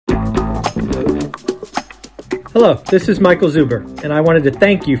Hello, this is Michael Zuber, and I wanted to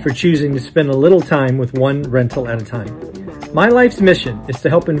thank you for choosing to spend a little time with one rental at a time. My life's mission is to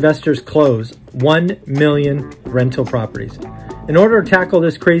help investors close 1 million rental properties. In order to tackle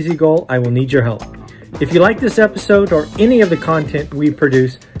this crazy goal, I will need your help. If you like this episode or any of the content we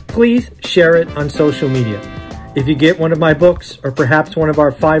produce, please share it on social media. If you get one of my books or perhaps one of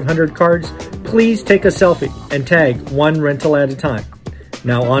our 500 cards, please take a selfie and tag one rental at a time.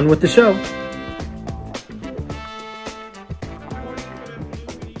 Now on with the show.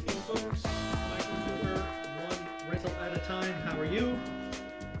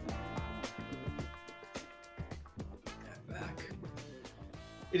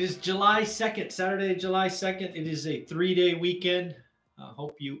 It is July 2nd, Saturday, July 2nd. It is a 3-day weekend.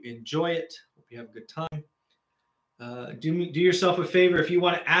 Hope you enjoy it. Hope you have a good time. Do yourself a favor. If you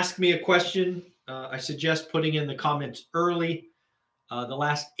want to ask me a question, I suggest putting in the comments early. The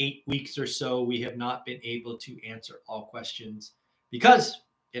last 8 weeks or so, we have not been able to answer all questions because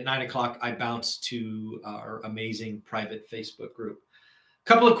at 9 o'clock, I bounce to our amazing private Facebook group. A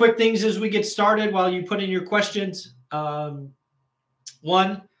couple of quick things as we get started while you put in your questions.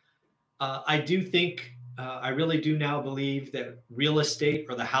 One, I do think, I really do now believe that real estate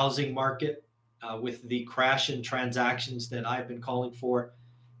or the housing market with the crash in transactions that I've been calling for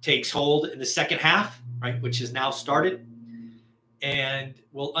takes hold in the second half, right, which has now started and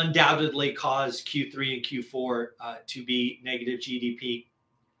will undoubtedly cause Q3 and Q4 to be negative GDP.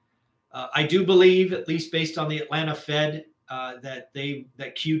 I do believe, at least based on the Atlanta Fed, that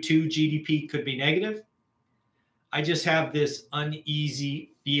Q2 GDP could be negative. I just have this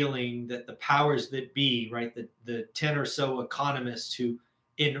uneasy feeling that the powers that be, right, the 10 or so economists who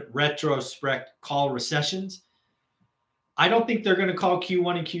in retrospect call recessions, I don't think they're going to call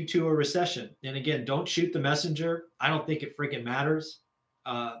Q1 and Q2 a recession. And again, don't shoot the messenger. I don't think it freaking matters,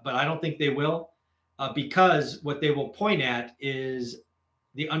 but I don't think they will because what they will point at is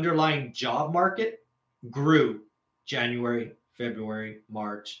the underlying job market grew January, February,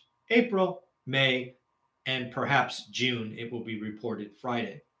 March, April, May, and perhaps June. It will be reported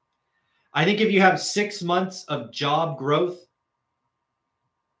Friday. I think if you have 6 months of job growth,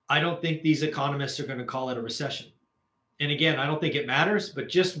 I don't think these economists are going to call it a recession. And again, I don't think it matters, but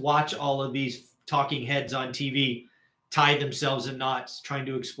just watch all of these talking heads on TV tie themselves in knots trying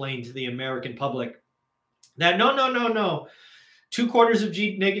to explain to the American public that no. 2 quarters of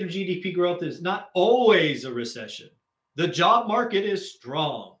negative GDP growth is not always a recession. The job market is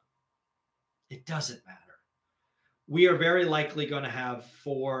strong. It doesn't matter. We are very likely going to have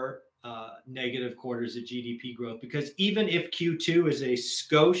 4 negative quarters of GDP growth because even if Q2 is a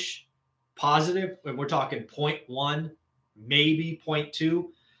skosh positive, and we're talking 0.1, maybe 0.2,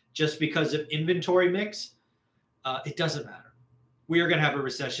 just because of inventory mix, it doesn't matter. We are going to have a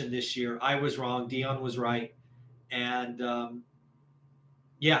recession this year. I was wrong. Dion was right. And I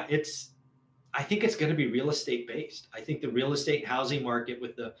think it's going to be real estate based. I think the real estate and housing market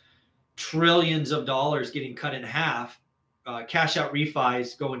with the trillions of dollars getting cut in half, cash out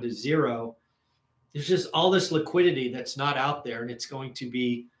refis going to zero. There's just all this liquidity that's not out there, and it's going to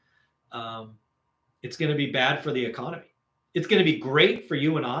be bad for the economy. It's going to be great for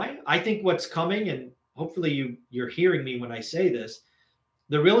you and I. I think what's coming, and hopefully you're hearing me when I say this,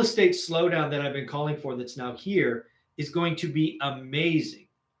 the real estate slowdown that I've been calling for that's now here is going to be amazing.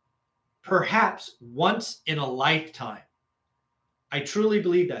 Perhaps once in a lifetime. I truly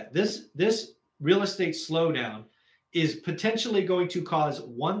believe that this real estate slowdown is potentially going to cause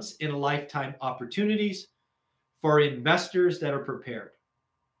once in a lifetime opportunities for investors that are prepared.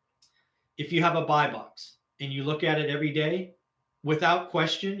 If you have a buy box and you look at it every day, without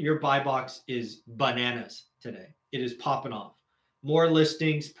question, your buy box is bananas today. It is popping off. More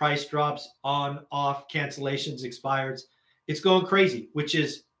listings, price drops, on, off, cancellations, expires. It's going crazy, which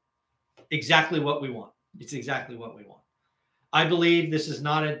is exactly what we want. It's exactly what we want. I believe this is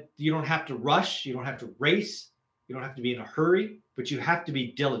you don't have to rush. You don't have to race. You don't have to be in a hurry, but you have to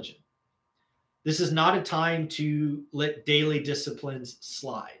be diligent. This is not a time to let daily disciplines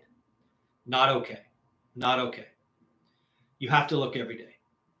slide. Not okay. Not okay. You have to look every day.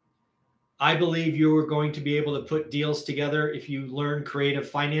 I believe you are going to be able to put deals together if you learn creative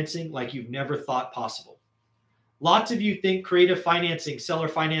financing like you've never thought possible. Lots of you think creative financing, seller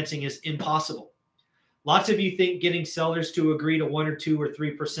financing is impossible. Lots of you think getting sellers to agree to 1 or 2 or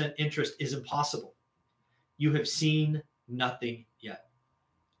 3% interest is impossible. You have seen nothing yet.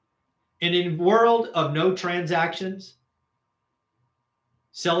 And in a world of no transactions,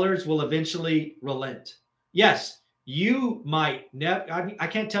 sellers will eventually relent. Yes, you might never, I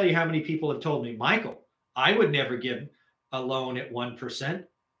can't tell you how many people have told me, Michael, I would never give a loan at 1%.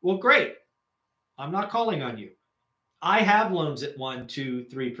 Well, great. I'm not calling on you. I have loans at 1, 2,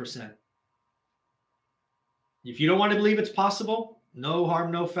 3%. If you don't want to believe it's possible, no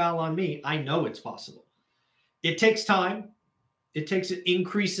harm, no foul on me. I know it's possible. It takes time. It takes an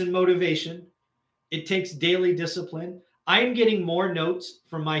increase in motivation. It takes daily discipline. I am getting more notes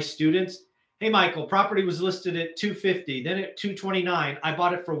from my students. Hey, Michael, property was listed at 250, then at 229. I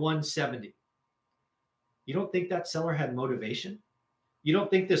bought it for 170. You don't think that seller had motivation? You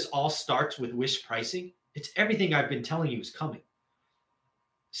don't think this all starts with wish pricing? It's everything I've been telling you is coming.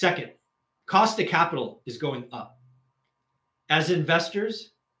 Second, cost of capital is going up. As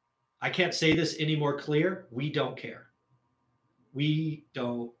investors, I can't say this any more clear. We don't care. We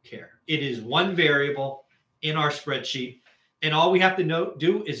don't care. It is one variable in our spreadsheet, and all we have to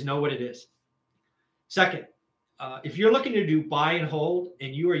do is know what it is. Second, if you're looking to do buy and hold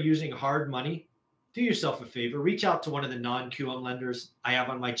and you are using hard money, do yourself a favor. Reach out to one of the non-QM lenders I have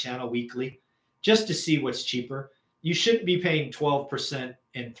on my channel weekly just to see what's cheaper. You shouldn't be paying 12%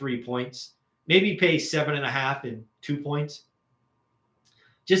 and 3 points. Maybe pay 7.5 and 2 points.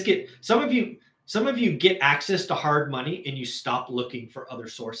 Just get some of you get access to hard money and you stop looking for other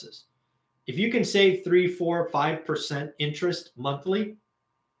sources. If you can save 3, 4, 5% interest monthly,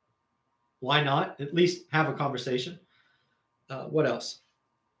 why not? At least have a conversation. What else?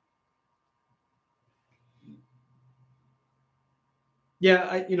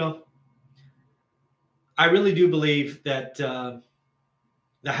 Yeah, I really do believe that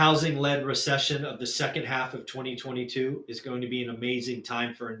the housing-led recession of the second half of 2022 is going to be an amazing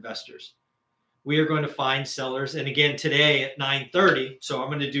time for investors. We are going to find sellers. And again, today at 9:30, so I'm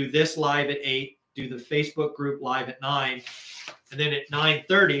going to do this live at 8, do the Facebook group live at 9. And then at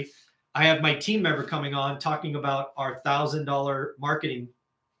 9:30, I have my team member coming on talking about our $1,000 marketing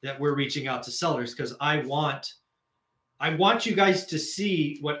that we're reaching out to sellers, because I want you guys to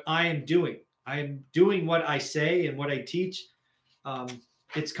see what I am doing. I'm doing what I say and what I teach.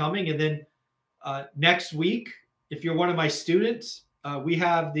 It's coming. And then next week, if you're one of my students, we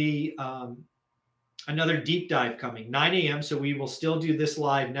have the another deep dive coming, 9 a.m. So we will still do this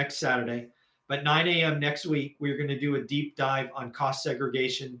live next Saturday, but 9 a.m. next week, we're going to do a deep dive on cost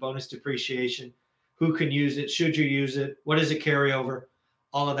segregation, bonus depreciation, who can use it, should you use it, what is a carryover,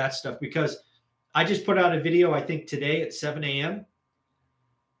 all of that stuff. Because I just put out a video, I think today at 7 a.m.,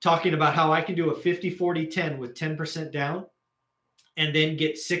 talking about how I can do a 50-40-10 with 10% down and then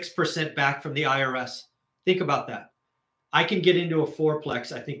get 6% back from the IRS. Think about that. I can get into a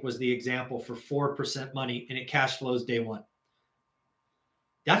fourplex, I think was the example, for 4% money, and it cash flows day one.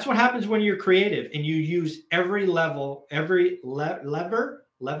 That's what happens when you're creative and you use every level, every lever,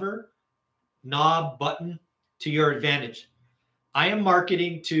 knob, button to your advantage. I am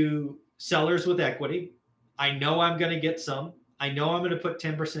marketing to sellers with equity. I know I'm going to get some. I know I'm going to put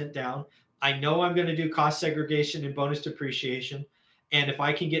 10% down. I know I'm going to do cost segregation and bonus depreciation. And if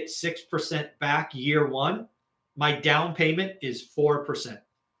I can get 6% back year one, my down payment is 4%.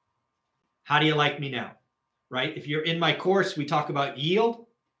 How do you like me now? Right? If you're in my course, we talk about yield.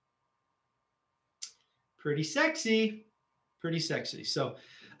 Pretty sexy. Pretty sexy. So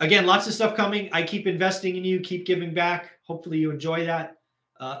again, lots of stuff coming. I keep investing in you, keep giving back. Hopefully you enjoy that.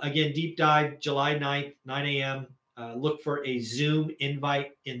 Again, deep dive, July 9th, 9 a.m. Look for a Zoom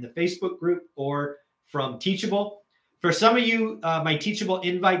invite in the Facebook group or from Teachable. For some of you, my Teachable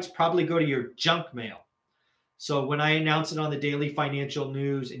invites probably go to your junk mail. So when I announce it on the daily financial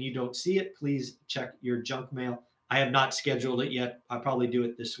news and you don't see it, please check your junk mail. I have not scheduled it yet. I'll probably do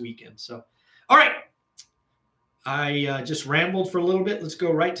it this weekend. So, all right. I just rambled for a little bit. Let's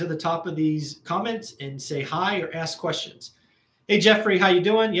go right to the top of these comments and say hi or ask questions. Hey, Jeffrey, how you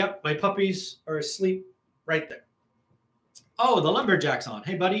doing? Yep, my puppies are asleep right there. Oh, the Lumberjack's on.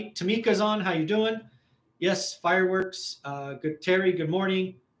 Hey, buddy. Tamika's on. How you doing? Yes, fireworks. Good. Terry, good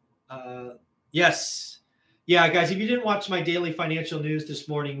morning. Yes. Yeah, guys, if you didn't watch my daily financial news this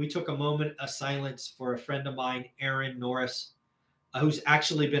morning, we took a moment of silence for a friend of mine, Aaron Norris, who's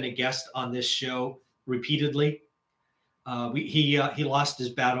actually been a guest on this show repeatedly. He lost his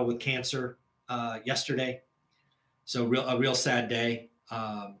battle with cancer yesterday. So a real sad day.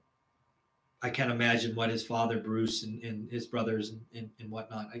 I can't imagine what his father, Bruce, and his brothers and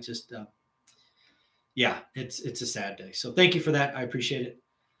whatnot. I just, yeah, it's a sad day. So thank you for that. I appreciate it.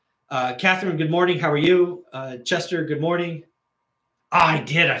 Catherine, good morning. How are you? Chester, good morning. I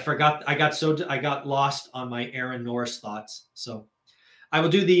did. I forgot. I got lost on my Aaron Norris thoughts. So I will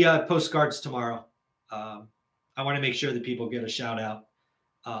do the postcards tomorrow. I want to make sure that people get a shout out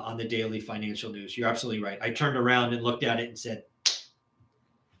on the daily financial news. You're absolutely right. I turned around and looked at it and said,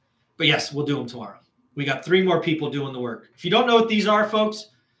 but yes, we'll do them tomorrow. We got 3 more people doing the work. If you don't know what these are, folks,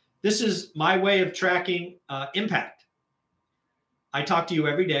 this is my way of tracking impact. I talk to you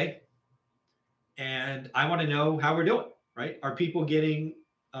every day, and I want to know how we're doing, right? Are people getting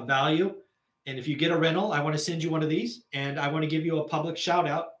a value? And if you get a rental, I want to send you one of these, and I want to give you a public shout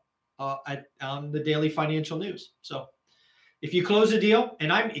out on the daily financial news. So if you close a deal,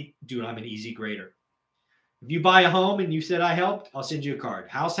 and I'm an easy grader. If you buy a home and you said I helped, I'll send you a card.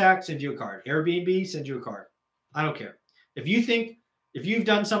 House Hack, send you a card. Airbnb, send you a card. I don't care. If you've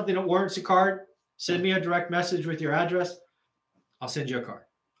done something that warrants a card, send me a direct message with your address. I'll send you a card.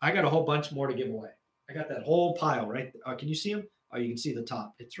 I got a whole bunch more to give away. I got that whole pile right. Can you see them? Oh, you can see the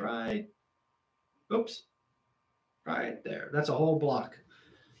top. It's right. Oops. Right there. That's a whole block.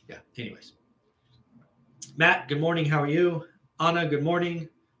 Yeah. Anyways. Matt, good morning. How are you? Anna, good morning.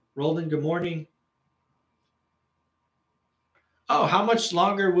 Roldan, good morning. Oh, how much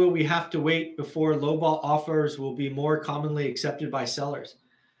longer will we have to wait before lowball offers will be more commonly accepted by sellers?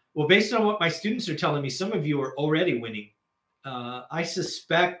 Well, based on what my students are telling me, some of you are already winning. I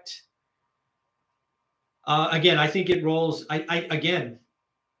suspect, again, I think it rolls. I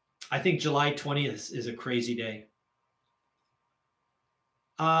think July 20th is a crazy day.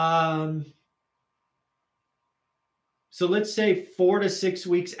 So let's say 4 to 6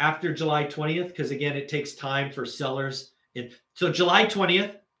 weeks after July 20th, because again, it takes time for sellers. So July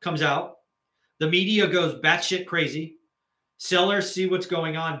 20th comes out. The media goes batshit crazy. Sellers see what's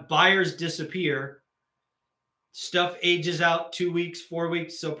going on. Buyers disappear. Stuff ages out 2 weeks, 4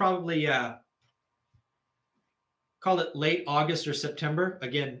 weeks. So probably call it late August or September.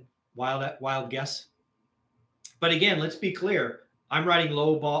 Again, wild guess. But again, let's be clear. I'm writing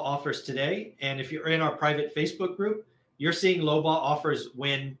low ball offers today. And if you're in our private Facebook group, you're seeing low ball offers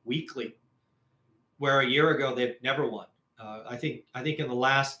win weekly, where a year ago they've never won. I think in the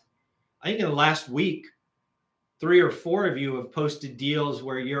last week, 3 or 4 of you have posted deals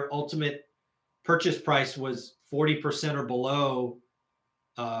where your ultimate purchase price was 40% or below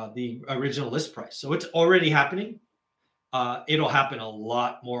the original list price. So it's already happening. It'll happen a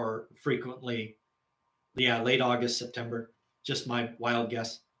lot more frequently. Yeah, late August, September. Just my wild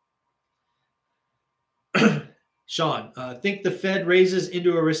guess. Sean, think the Fed raises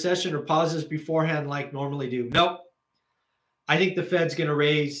into a recession or pauses beforehand like normally do? Nope. I think the Fed's going to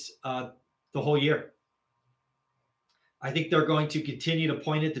raise the whole year. I think they're going to continue to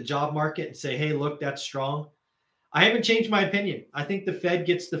point at the job market and say, hey, look, that's strong. I haven't changed my opinion. I think the Fed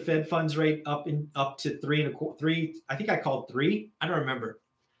gets the Fed funds rate up to 3. I think I called 3. I don't remember.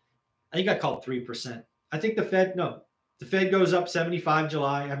 I think I called 3%. I think the Fed goes up 75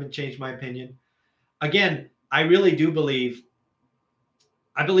 July. I haven't changed my opinion. Again, I really do believe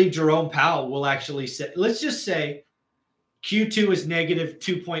Jerome Powell will actually say, let's just say Q2 is negative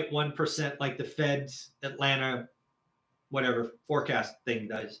 2.1%, like the Fed's Atlanta, whatever forecast thing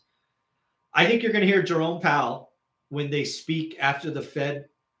does. I think you're going to hear Jerome Powell when they speak after the Fed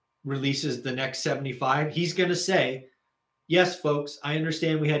releases the next 75. He's going to say, yes, folks, I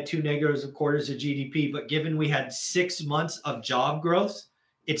understand we had 2 negative quarters of GDP, but given we had 6 months of job growth,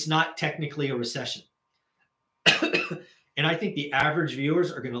 it's not technically a recession. And I think the average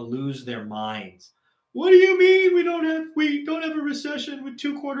viewers are going to lose their minds. What do you mean we don't have a recession with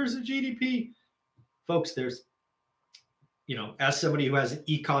 2 quarters of GDP? Folks, there's, as somebody who has an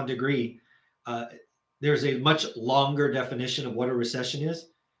econ degree, there's a much longer definition of what a recession is.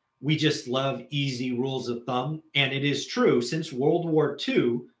 We just love easy rules of thumb. And it is true, since World War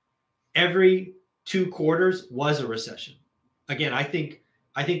II, every 2 quarters was a recession. Again, I think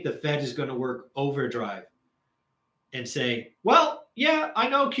the Fed is going to work overdrive and say, well, yeah, I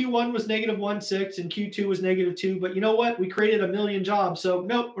know Q1 was negative 1.6 and Q2 was negative 2, but you know what? We created 1 million jobs. So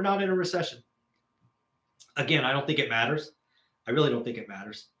nope, we're not in a recession. Again, I don't think it matters. I really don't think it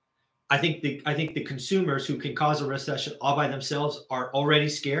matters. I think the consumers who can cause a recession all by themselves are already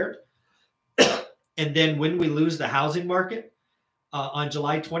scared. And then when we lose the housing market on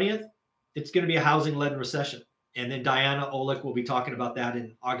July 20th, it's going to be a housing-led recession. And then Diana Olick will be talking about that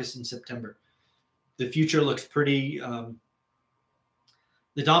in August and September. The future looks pretty, the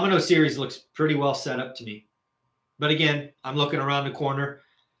domino series looks pretty well set up to me. But again, I'm looking around the corner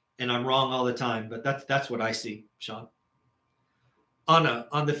and I'm wrong all the time, but that's what I see, Sean. Anna,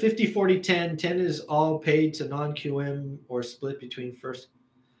 on the 50-40-10, 10 is all paid to non-QM or split between first.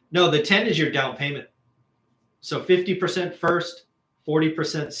 No, the 10 is your down payment. So 50% first,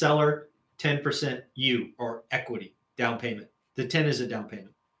 40% seller, 10% you or equity down payment. The 10 is a down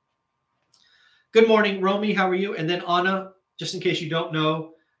payment. Good morning, Romy. How are you? And then Anna, just in case you don't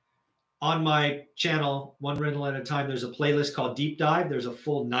know, on my channel, One Rental at a Time, there's a playlist called Deep Dive. There's a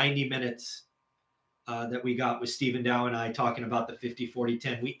full 90 minutes that we got with Stephen Dow and I talking about the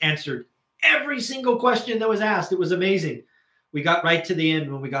 50-40-10. We answered every single question that was asked. It was amazing. we got right to the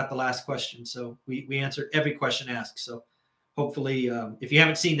end when we got the last question. So we answered every question asked. So hopefully, if you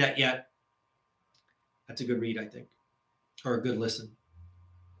haven't seen that yet, that's a good read, I think, or a good listen.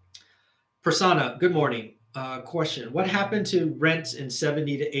 Persona, good morning. Question: what happened to rents in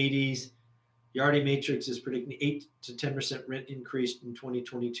 70 to 80s? Yardi Matrix is predicting 8 to 10% rent increase in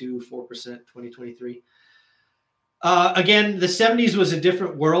 2022, 4% 2023. Again, the 70s was a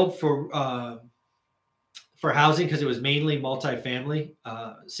different world for housing because it was mainly multifamily.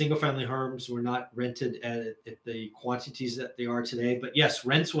 Single-family homes were not rented at the quantities that they are today. But yes,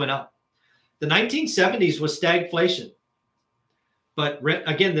 rents went up. The 1970s was stagflation. But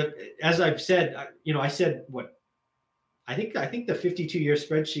again, as I've said, I said what? I think the 52-year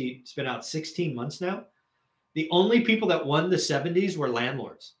spreadsheet's been out 16 months now. The only people that won the 70s were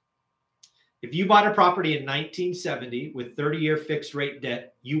landlords. If you bought a property in 1970 with 30-year fixed rate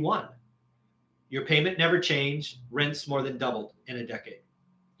debt, you won. Your payment never changed. Rents more than doubled in a decade.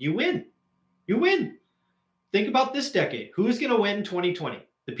 You win. You win. Think about this decade. Who's going to win 2020?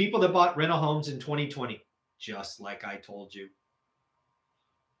 The people that bought rental homes in 2020, just like I told you.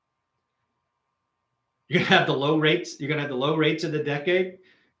 You're going to have the low rates. You're going to have the low rates of the decade.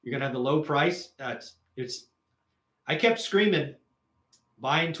 You're going to have the low price. I kept screaming,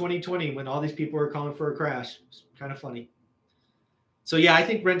 buy in 2020 when all these people were calling for a crash. It's kind of funny. So yeah, I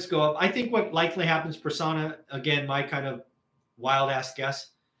think rents go up. I think what likely happens, Persona, again, my kind of wild ass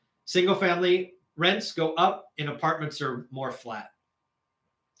guess, single family rents go up and apartments are more flat.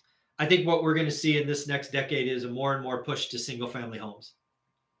 I think what we're going to see in this next decade is a more and more push to single family homes.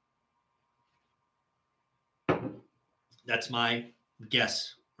 That's my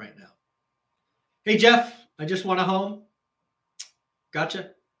guess right now. Hey, Jeff, I just want a home.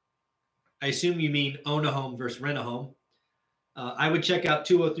 Gotcha. I assume you mean own a home versus rent a home. I would check out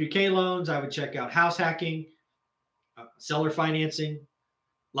 203K loans. I would check out house hacking, seller financing.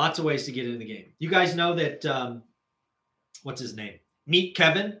 Lots of ways to get in the game. You guys know that, what's his name? Meet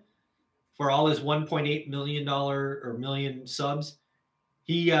Kevin, for all his $1.8 million or million subs.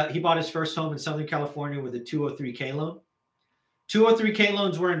 He bought his first home in Southern California with a 203K loan. 203K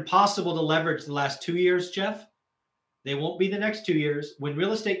loans were impossible to leverage the last 2 years, Jeff. They won't be the next 2 years. When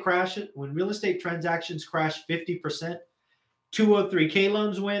real estate transactions crash 50%, 203K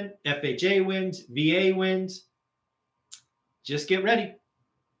loans win, FHA wins, VA wins. Just get ready.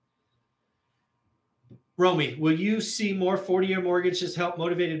 Romy, will you see more 40-year mortgages help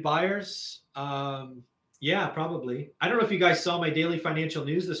motivated buyers? Yeah, probably. I don't know if you guys saw my daily financial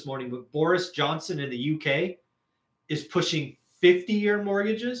news this morning, but Boris Johnson in the UK is pushing 50-year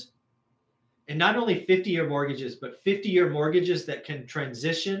mortgages. And not only 50-year mortgages, but 50-year mortgages that can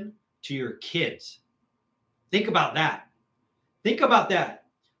transition to your kids. Think about that. Think about that.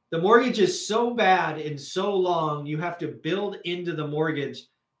 The mortgage is so bad and so long, you have to build into the mortgage,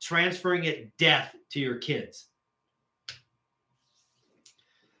 transferring it death to your kids.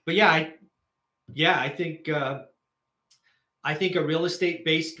 But I think a real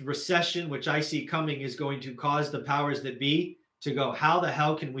estate-based recession, which I see coming, is going to cause the powers that be to go, how the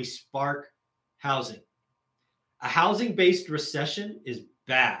hell can we spark housing? A housing-based recession is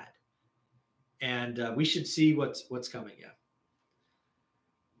bad. And we should see what's coming. Yeah.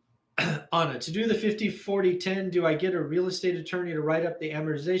 Anna, to do the 50-40-10, do I get a real estate attorney to write up the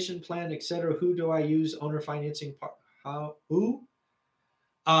amortization plan, etc.? Who do I use? Owner financing? Who?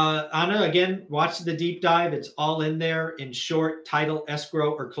 Anna, again, watch the deep dive. It's all in there. In short, title,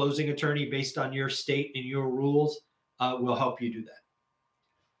 escrow, or closing attorney based on your state and your rules will help you do that.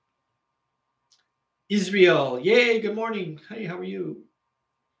 Israel, yay, good morning. Hey, how are you?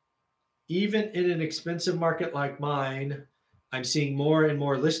 Even in an expensive market like mine, I'm seeing more and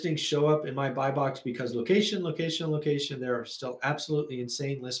more listings show up in my buy box because location. There are still absolutely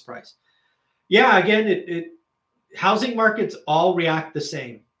insane list price. Yeah, again, housing markets all react the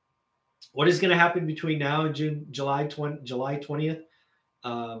same. What is going to happen between now and July 20th?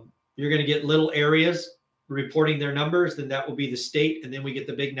 You're going to get little areas reporting their numbers. Then that will be the state. And then we get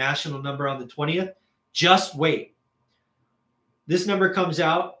the big national number on the 20th. Just wait. This number comes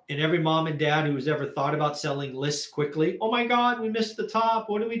out, and every mom and dad who has ever thought about selling lists quickly, oh my God, we missed the top.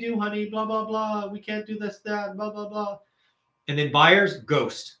 What do we do, honey? Blah, blah, blah. We can't do this, that, blah, blah, blah. And then buyers,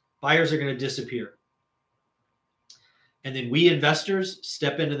 ghost. Buyers are going to disappear. And then we investors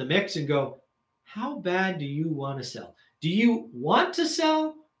step into the mix and go, how bad do you want to sell? Do you want to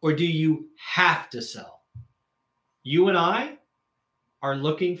sell or do you have to sell? You and I are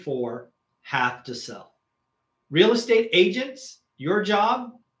looking for have to sell. Real estate agents, your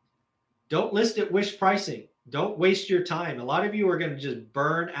job, don't list at wish pricing. Don't waste your time. A lot of you are going to just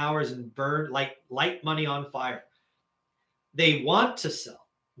burn hours and burn like light money on fire. They want to sell.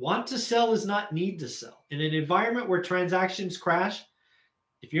 Want to sell is not need to sell. In an environment where transactions crash,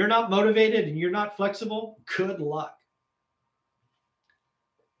 if you're not motivated and you're not flexible, good luck.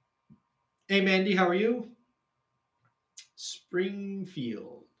 Hey, Mandy, how are you?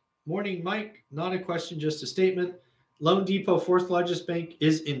 Springfield. Morning, Mike. Not a question, just a statement. Loan Depot, fourth largest bank,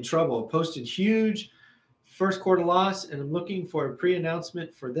 is in trouble. Posted huge first quarter loss, and I'm looking for a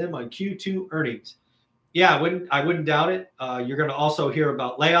pre-announcement for them on Q2 earnings. Yeah, I wouldn't doubt it. You're going to also hear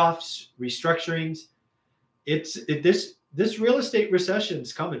about layoffs, restructurings. This real estate recession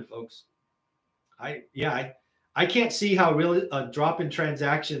is coming, folks. I can't see how a drop in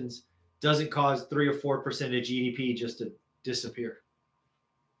transactions doesn't cause 3 or 4% of GDP just to disappear.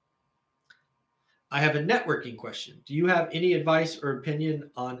 I have a networking question. Do you have any advice or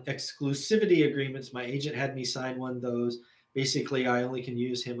opinion on exclusivity agreements? My agent had me sign one of those. Basically, I only can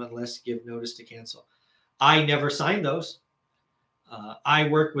use him unless give notice to cancel. I never signed those. I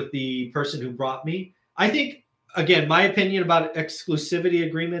work with the person who brought me. I think, again, my opinion about exclusivity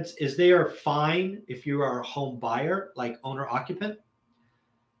agreements is they are fine if you are a home buyer, like owner occupant,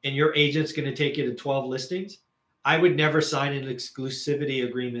 and your agent's going to take you to 12 listings. I would never sign an exclusivity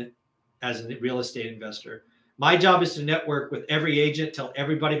agreement as a real estate investor. My job is to network with every agent, tell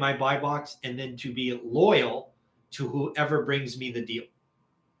everybody my buy box, and then to be loyal to whoever brings me the deal.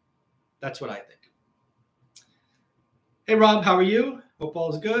 That's what I think. Hey, Rob, how are you? Hope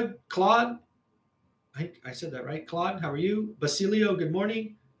all is good. Claude, I think I said that right. Claude, how are you? Basilio, good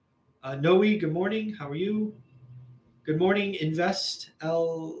morning. Noe, good morning. How are you? Good morning, Invest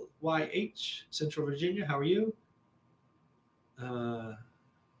LYH, Central Virginia. How are you?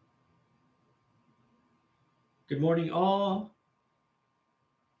 Good morning, all.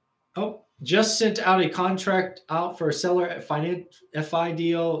 Oh, just sent out a contract out for a seller finance FI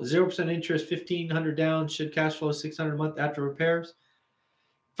deal, 0% interest, 1,500 down, should cash flow 600 a month after repairs.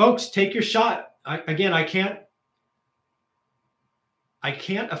 Folks, take your shot. I can't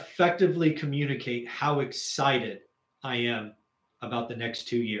effectively communicate how excited I am about the next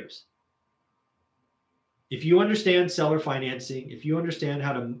 2 years. If you understand seller financing, if you understand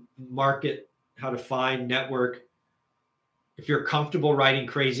how to market, how to find, network, if you're comfortable writing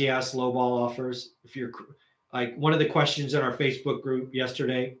crazy ass lowball offers, if you're like one of the questions in our Facebook group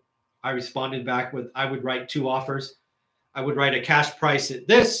yesterday, I responded back with, I would write 2 offers. I would write a cash price at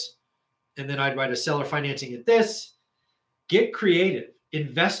this, and then I'd write a seller financing at this. Get creative,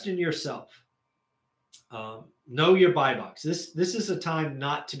 invest in yourself. Know your buy box. This is a time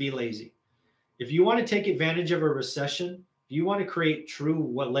not to be lazy. If you want to take advantage of a recession, if you want to create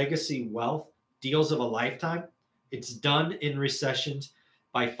true legacy wealth, deals of a lifetime, it's done in recessions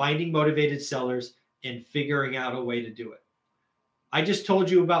by finding motivated sellers and figuring out a way to do it. I just told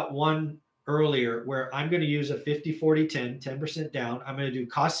you about one earlier where I'm going to use a 50-40-10, 10% down. I'm going to do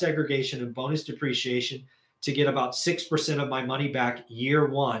cost segregation and bonus depreciation to get about 6% of my money back year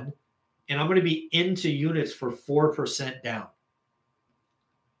 1. And I'm going to be into units for 4% down.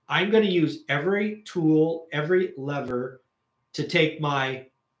 I'm going to use every tool, every lever to take my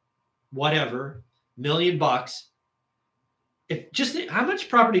whatever $1 million. How much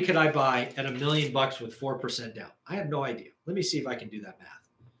property could I buy at $1 million with 4% down? I have no idea. Let me see if I can do that math.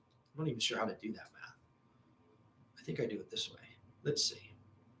 I'm not even sure how to do that math. I think I do it this way. Let's see.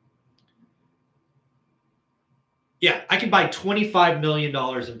 Yeah, I can buy $25 million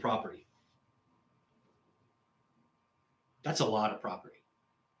in property. That's a lot of property.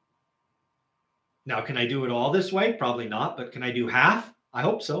 Now, can I do it all this way? Probably not, but can I do half? I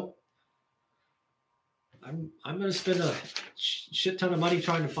hope so. I'm going to spend a shit ton of money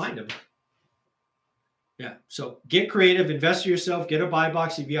trying to find them. Yeah. So get creative, invest in yourself, get a buy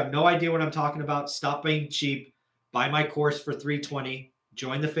box. If you have no idea what I'm talking about, stop being cheap. Buy my course for $320.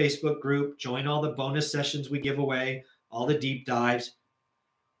 Join the Facebook group. Join all the bonus sessions we give away, all the deep dives.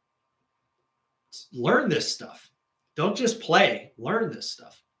 Learn this stuff. Don't just play. Learn this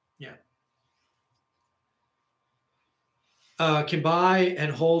stuff. Yeah. Can buy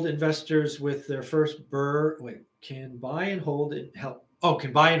and hold investors with their first BRRRR. Wait, can buy and hold and help. Oh,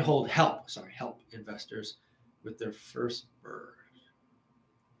 can buy and hold help. Sorry, help investors with their first BRRRR.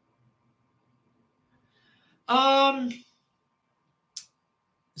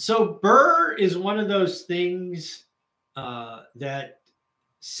 So BRRRR is one of those things that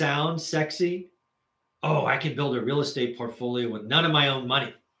sounds sexy. Oh, I can build a real estate portfolio with none of my own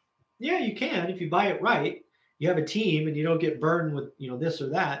money. Yeah, you can if you buy it right. You have a team and you don't get burned with, this or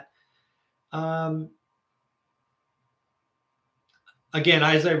that. Again,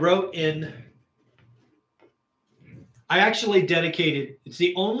 as I wrote in, I actually dedicated, it's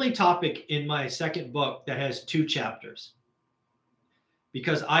the only topic in my second book that has 2 chapters.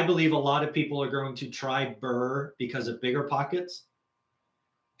 because I believe a lot of people are going to try BRRRR because of bigger pockets,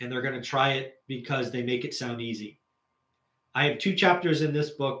 and they're going to try it because they make it sound easy. I have 2 chapters in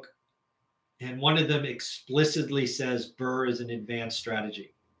this book, and one of them explicitly says BRRRR is an advanced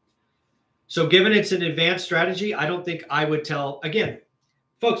strategy. So given it's an advanced strategy, I don't think I would tell, again,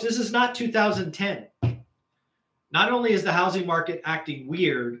 folks, this is not 2010. Not only is the housing market acting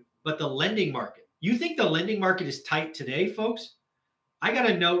weird, but the lending market. You think the lending market is tight today, folks? I got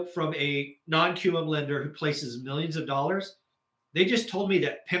a note from a non-QM lender who places millions of dollars. They just told me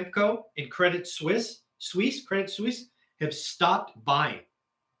that PIMCO and Credit Suisse have stopped buying.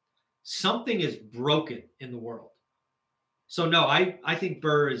 Something is broken in the world. So no, I think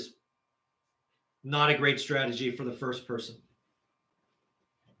BRRRR is not a great strategy for the first person.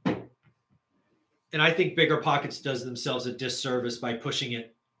 And I think Bigger Pockets does themselves a disservice by pushing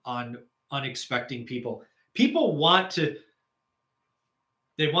it on unexpecting people. People want the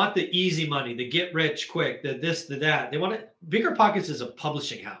easy money, the get rich quick, the this, the that. They want it. Bigger Pockets is a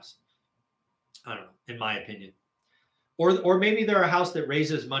publishing house. I don't know, in my opinion. Or maybe they're a house that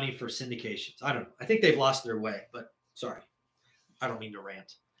raises money for syndications. I don't know. I think they've lost their way, but sorry. I don't mean to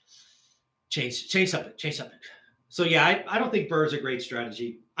rant. Change something. So yeah, I don't think BRRRR is a great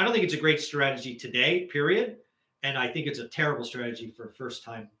strategy. I don't think it's a great strategy today, period. And I think it's a terrible strategy for a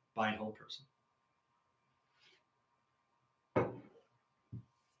first-time buy and hold person.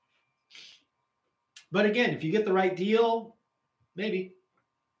 But again, if you get the right deal, maybe.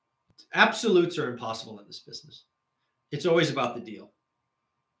 Absolutes are impossible in this business. It's always about the deal.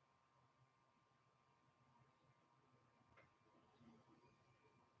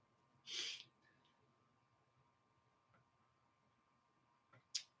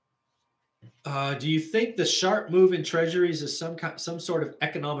 Do you think the sharp move in treasuries is some sort of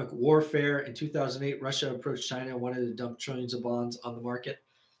economic warfare? In 2008, Russia approached China and wanted to dump trillions of bonds on the market.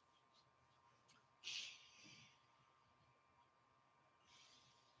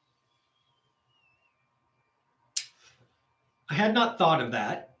 I had not thought of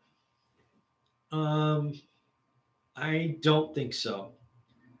that. I don't think so.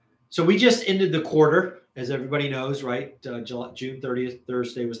 So we just ended the quarter, as everybody knows, right? June 30th,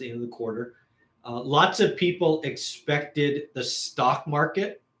 Thursday was the end of the quarter. Lots of people expected the stock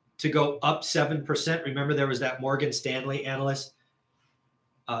market to go up 7%. Remember, there was that Morgan Stanley analyst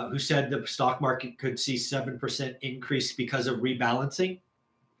who said the stock market could see 7% increase because of rebalancing.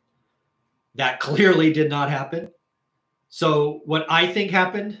 That clearly did not happen. So what I think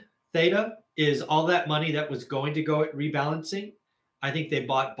happened, Theta, is all that money that was going to go at rebalancing, I think they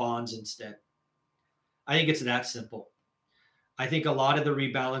bought bonds instead. I think it's that simple. I think a lot of the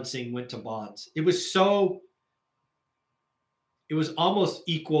rebalancing went to bonds. It was almost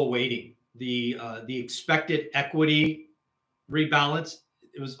equal weighting. The expected equity rebalance,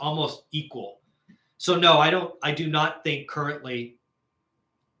 it was almost equal. So no, I do not think currently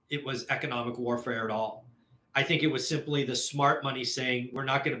it was economic warfare at all. I think it was simply the smart money saying we're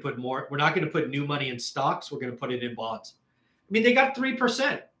not going to put new money in stocks, we're going to put it in bonds. I mean, they got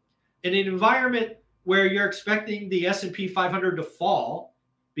 3%. In an environment where you're expecting the S&P 500 to fall,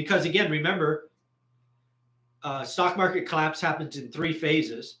 because again, remember, stock market collapse happens in 3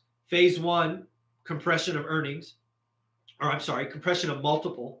 phases. Phase 1, compression of earnings, compression of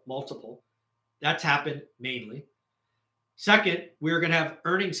multiple. That's happened mainly. Second, we're going to have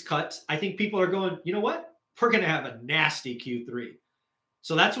earnings cuts. I think people are going, you know what? We're going to have a nasty Q3.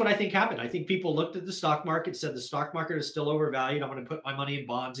 So that's what I think happened. I think people looked at the stock market, said the stock market is still overvalued. I'm going to put my money in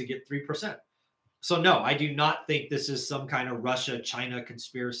bonds and get 3%. So no, I do not think this is some kind of Russia-China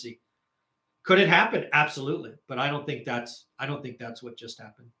conspiracy. Could it happen? Absolutely. But I don't think that's what just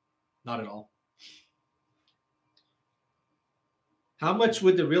happened. Not at all. How much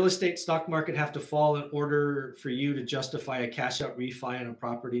would the real estate stock market have to fall in order for you to justify a cash out refi on a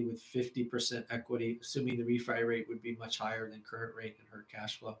property with 50% equity, assuming the refi rate would be much higher than current rate and her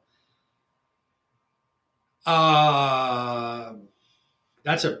cash flow?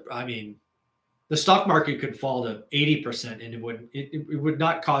 The stock market could fall to 80% and it would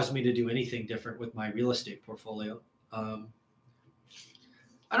not cause me to do anything different with my real estate portfolio. I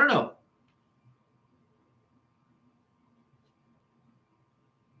don't know.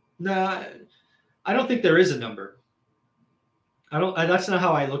 No, I don't think there is a number. That's not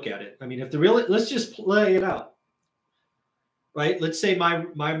how I look at it. I mean, let's just play it out, right? Let's say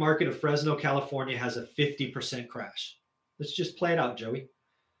my market of Fresno, California has a 50% crash. Let's just play it out, Joey.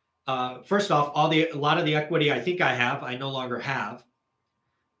 First off, a lot of the equity I no longer have.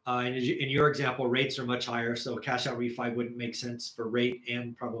 And in your example, rates are much higher, so cash out refi wouldn't make sense for rate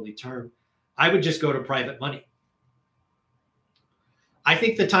and probably term. I would just go to private money. I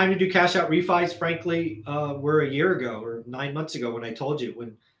think the time to do cash out refis, frankly, were a year ago or 9 months ago when I told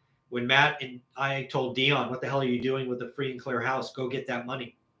you, when Matt and I told Dion, what the hell are you doing with the free and clear house? Go get that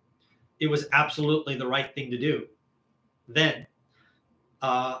money. It was absolutely the right thing to do. Then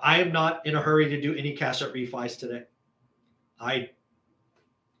I am not in a hurry to do any cash out refis today. I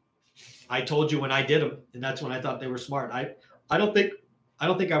told you when I did them, and that's when I thought they were smart. I don't think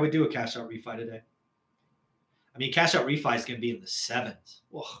I would do a cash out refi today. I mean, cash out refi is going to be in the 7s.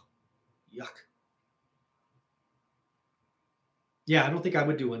 Whoa, yuck. Yeah, I don't think I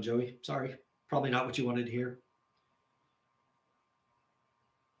would do one, Joey. Sorry. Probably not what you wanted to hear.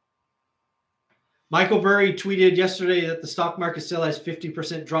 Michael Burry tweeted yesterday that the stock market still has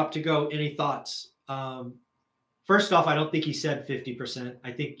 50% drop to go. Any thoughts? First off, I don't think he said 50%.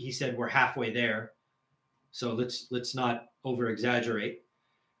 I think he said we're halfway there. So let's not over exaggerate.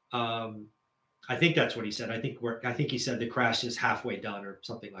 I think that's what he said. I think he said the crash is halfway done or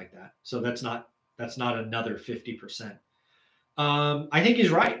something like that. So that's not another 50%. I think he's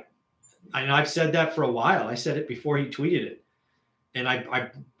right. And I've said that for a while. I said it before he tweeted it. And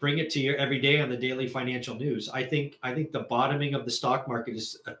I bring it to you every day on the daily financial news. I think the bottoming of the stock market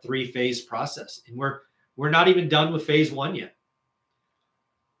is a 3-phase process. And we're not even done with phase 1 yet.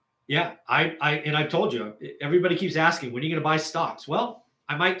 Yeah, I've told you, everybody keeps asking, when are you going to buy stocks? Well,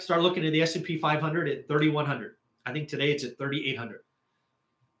 I might start looking at the S&P 500 at 3,100. I think today it's at 3,800.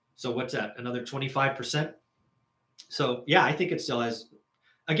 So what's that? Another 25%. So yeah, I think it still has.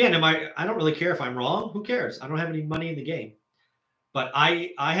 Again, I don't really care if I'm wrong. Who cares? I don't have any money in the game. But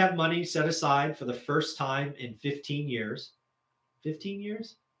I have money set aside for the first time in 15 years. 15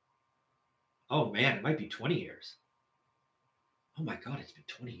 years? Oh man, it might be 20 years. Oh my God, it's been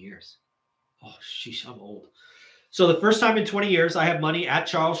 20 years. Oh, sheesh, I'm old. So the first time in 20 years, I have money at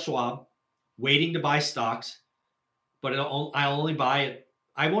Charles Schwab waiting to buy stocks, but I'll only buy it.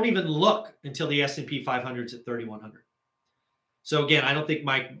 I won't even look until the S&P 500 is at 3,100. So again, I don't think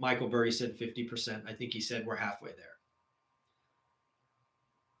Michael Burry said 50%. I think he said we're halfway there.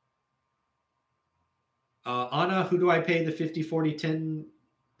 Anna, who do I pay the 50, 40, 10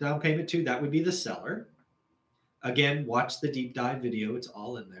 down payment to? That would be the seller. Again, watch the deep dive video. It's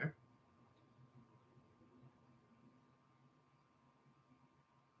all in there.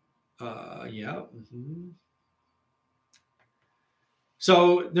 Yeah. Mm-hmm.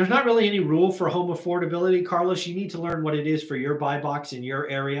 So there's not really any rule for home affordability. Carlos, you need to learn what it is for your buy box in your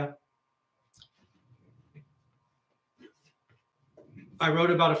area. I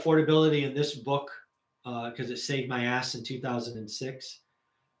wrote about affordability in this book because it saved my ass in 2006.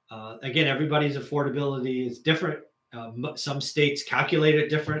 Again, everybody's affordability is different. Some states calculate it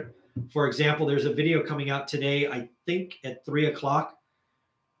different. For example, there's a video coming out today, I think at 3:00,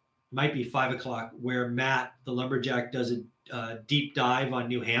 might be 5:00, where Matt, the lumberjack, does a deep dive on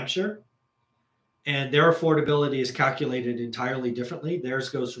New Hampshire. And their affordability is calculated entirely differently. Theirs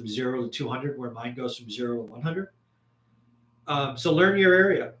goes from 0 to 200, where mine goes from 0 to 100. So learn your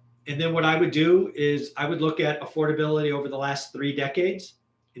area. And then what I would do is I would look at affordability over the last 3 decades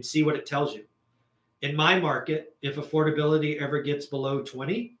and see what it tells you. In my market, if affordability ever gets below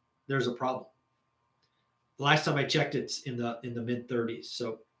 20, there's a problem. The last time I checked, it's in the mid 30s.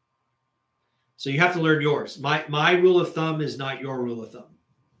 So you have to learn yours. My rule of thumb is not your rule of thumb.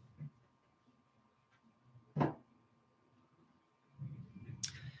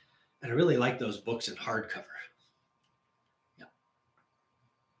 And I really like those books in hardcover. Yeah.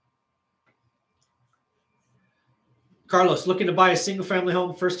 Carlos, looking to buy a single family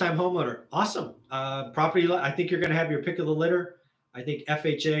home, first time homeowner. Awesome. Property, I think you're going to have your pick of the litter. I think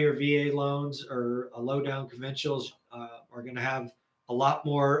FHA or VA loans or low down conventionals are going to have a lot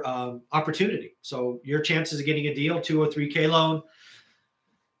more opportunity. So your chances of getting a deal, 203K loan,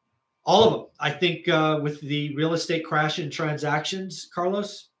 all of them. I think with the real estate crash in transactions,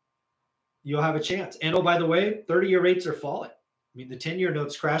 Carlos, you'll have a chance. And oh, by the way, 30-year rates are falling. I mean, the 10-year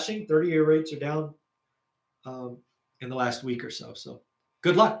note's crashing. 30-year rates are down in the last week or so. So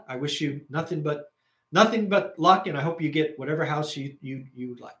good luck. I wish you nothing but luck, and I hope you get whatever house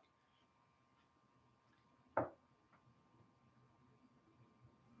you'd like.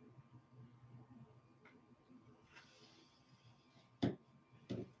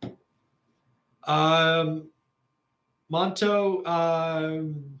 Monto,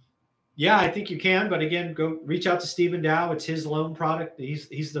 yeah, I think you can, but again, go reach out to Stephen Dow. It's his loan product.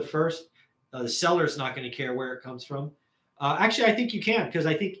 He's the first. The seller's not going to care where it comes from. Actually, I think you can, because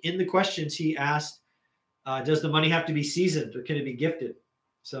I think in the questions he asked, does the money have to be seasoned or can it be gifted?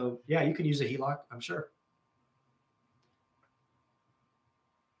 So yeah, you can use a HELOC, I'm sure.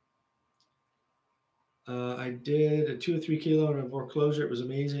 I did a 2 or 3K loan on foreclosure. It was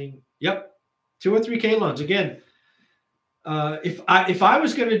amazing. Yep, 2 or 3K loans. Again, if I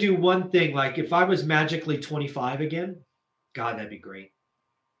was going to do one thing, like if I was magically 25 again, God, that'd be great.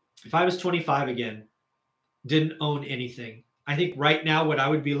 If I was 25 again, didn't own anything, I think right now what I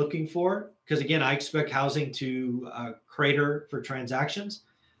would be looking for, because again, I expect housing to crater for transactions.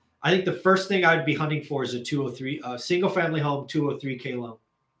 I think the first thing I'd be hunting for is a 203, single family home 203K loan.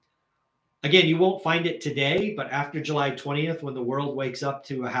 Again, you won't find it today, but after July 20th, when the world wakes up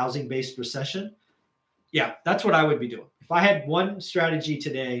to a housing based recession, yeah, that's what I would be doing. If I had one strategy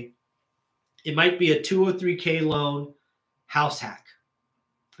today, it might be a 203K loan house hack.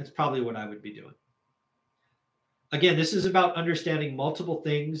 That's probably what I would be doing. Again, this is about understanding multiple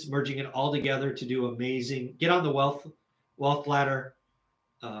things, merging it all together to do amazing. Get on the wealth ladder.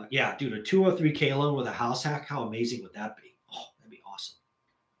 Yeah, dude, a 203K loan with a house hack. How amazing would that be? Oh, that'd be awesome.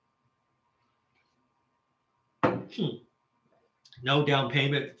 No down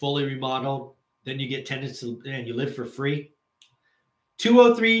payment, fully remodeled. Then you get tenants and you live for free.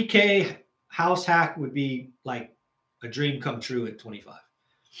 203K house hack would be like a dream come true at 25.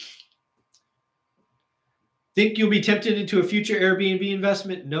 Think you'll be tempted into a future Airbnb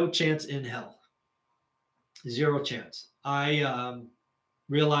investment? No chance in hell. Zero chance. I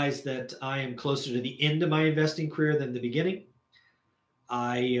realize that I am closer to the end of my investing career than the beginning.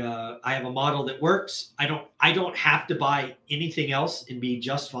 I have a model that works. I don't have to buy anything else and be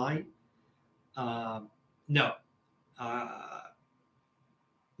just fine. No,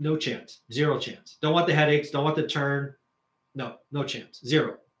 no chance. Zero chance. Don't want the headaches. Don't want the turn. No chance.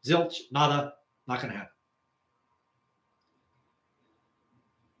 Zero. Zilch. Nada. Not going to happen.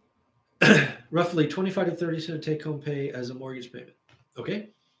 Roughly 25 to 30% take home pay as a mortgage payment. Okay.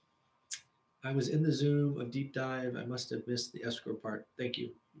 I was in the Zoom of deep dive. I must have missed the escrow part. Thank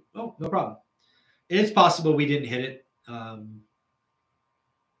you. Oh, no problem. And it's possible we didn't hit it.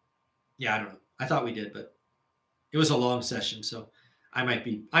 Yeah, I don't know. I thought we did, but it was a long session, so I might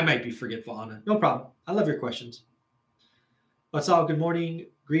be forgetful on it. No problem. I love your questions. What's all? Good morning.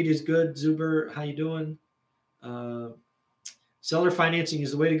 Greed is good. Zuber, how you doing? Seller financing is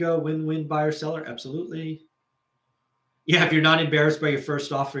the way to go. Win-win buyer seller. Absolutely. Yeah, if you're not embarrassed by your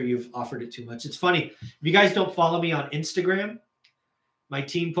first offer, you've offered it too much. It's funny. If you guys don't follow me on Instagram, my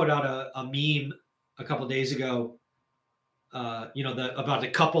team put out a meme a couple days ago. About the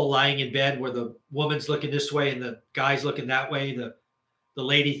couple lying in bed where the woman's looking this way and the guy's looking that way. The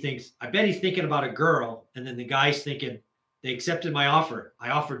lady thinks, I bet he's thinking about a girl, and then the guy's thinking, they accepted my offer.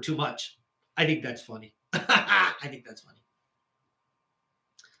 I offered too much. I think that's funny. I think that's funny.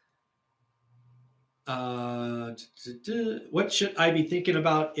 What should I be thinking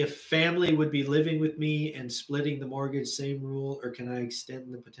about if family would be living with me and splitting the mortgage? Same rule, or can I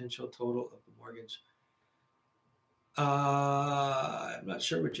extend the potential total of the mortgage? I'm not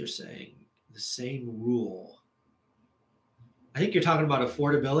sure what you're saying. The same rule. I think you're talking about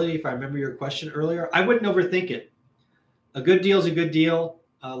affordability, if I remember your question earlier. I wouldn't overthink it. A good deal is a good deal.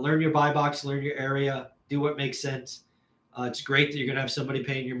 Learn your buy box, learn your area, do what makes sense. It's great that you're going to have somebody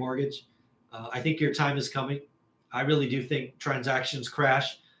paying your mortgage. I think your time is coming. I really do think transactions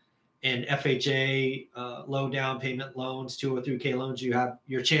crash and FHA, low down payment loans, 203K loans, you have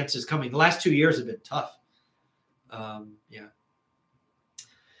your chances coming. The last 2 years have been tough. Yeah.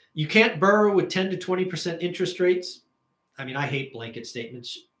 You can't borrow with 10 to 20% interest rates. I mean, I hate blanket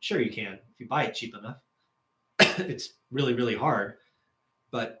statements. Sure, you can if you buy it cheap enough. It's really, really hard,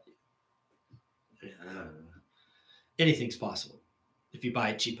 but anything's possible if you buy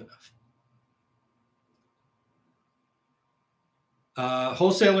it cheap enough.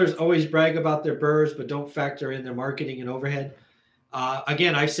 Wholesalers always brag about their burrs, but don't factor in their marketing and overhead.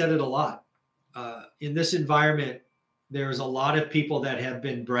 Again, I've said it a lot. In this environment, there's a lot of people that have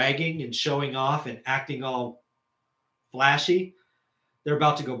been bragging and showing off and acting all flashy. They're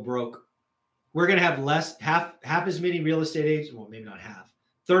about to go broke. We're going to have half as many real estate agents. Well, maybe not half.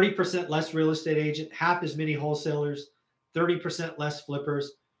 30% less real estate agent, half as many wholesalers, 30% less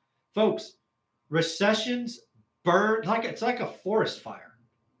flippers. Folks, recessions burn it's like a forest fire.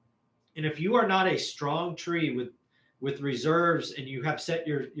 And if you are not a strong tree with reserves and you have set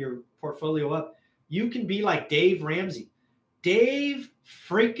your portfolio up, you can be like Dave Ramsey. Dave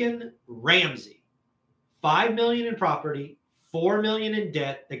freaking Ramsey. 5 million in property, 4 million in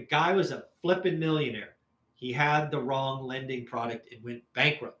debt. The guy was a flipping millionaire. He had the wrong lending product and went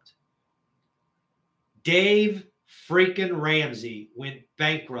bankrupt. Dave freaking Ramsey went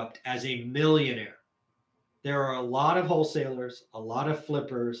bankrupt as a millionaire. There are a lot of wholesalers, a lot of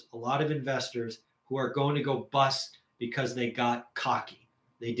flippers, a lot of investors who are going to go bust because they got cocky.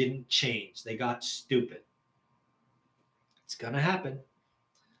 They didn't change. They got stupid. It's going to happen.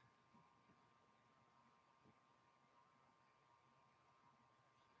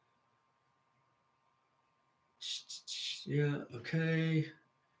 Yeah, okay.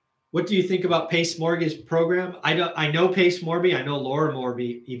 What do you think about Pace Mortgage program? I know Pace Morby. I know Laura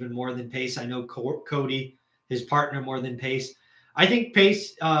Morby even more than Pace. I know Cody, his partner, more than Pace. I think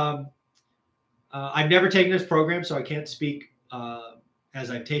Pace. I've never taken his program, so I can't speak as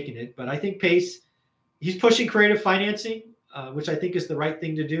I've taken it. But I think Pace, he's pushing creative financing, which I think is the right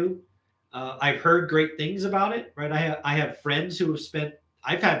thing to do. I've heard great things about it. Right, I have friends who have spent.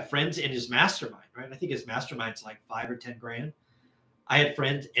 I've had friends in his mastermind. Right, I think his mastermind's like 5 or 10 grand. I had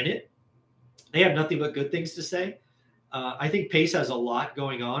friends in it. They have nothing but good things to say. I think Pace has a lot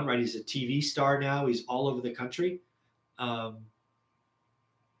going on, right? He's a TV star now. He's all over the country. I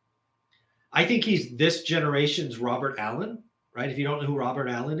think he's this generation's Robert Allen, right? If you don't know who Robert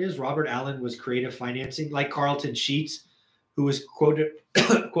Allen is, Robert Allen was creative financing, like Carlton Sheets, who was quoted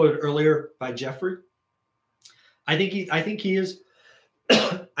quoted earlier by Jeffrey. I think he is.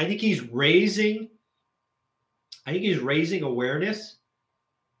 I think he's raising. I think he's raising awareness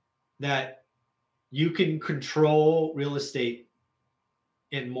that you can control real estate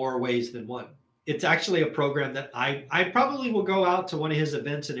in more ways than one. It's actually a program that I probably will go out to one of his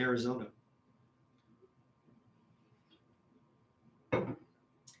events in Arizona.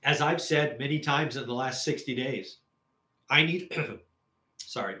 As I've said many times in the last 60 days, I need,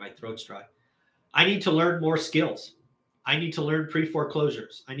 sorry, my throat's dry. I need to learn more skills. I need to learn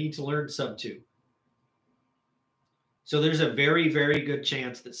pre-foreclosures. I need to learn sub-2. So there's a very, very good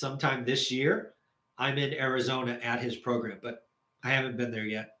chance that sometime this year I'm in Arizona at his program, but I haven't been there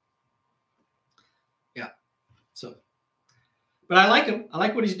yet. Yeah. So, but I like him. I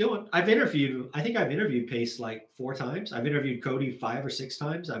like what he's doing. I think I've interviewed Pace like 4 times. I've interviewed Cody 5 or 6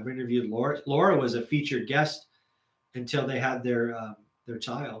 times. I've interviewed Laura. Laura was a featured guest until they had their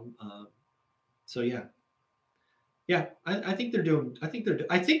child. So yeah. Yeah, I think they're doing. I think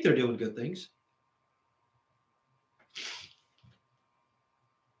they're doing good things.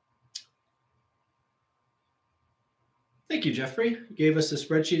 Thank you, Jeffrey. You gave us a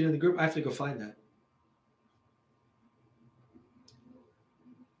spreadsheet in the group. I have to go find that.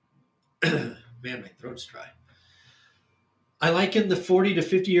 Man, my throat's dry. I liken the 40 to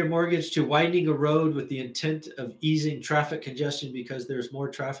 50-year mortgage to widening a road with the intent of easing traffic congestion because there's more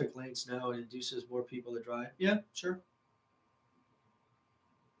traffic lanes now and induces more people to drive. Yeah, sure.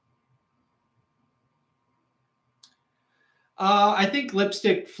 I think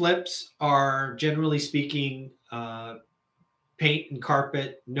lipstick flips are generally speaking paint and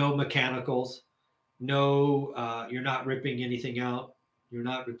carpet, no mechanicals, no, you're not ripping anything out, you're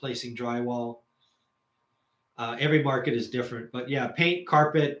not replacing drywall. Every market is different, but yeah, paint,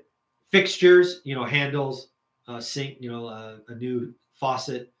 carpet, fixtures, handles, sink, a new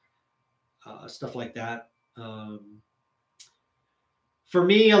faucet, stuff like that. For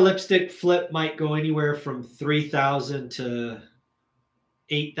me, a lipstick flip might go anywhere from 3,000 to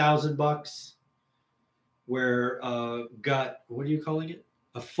 8,000 bucks. Where gut, what are you calling it?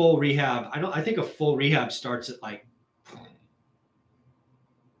 A full rehab. I think a full rehab starts at like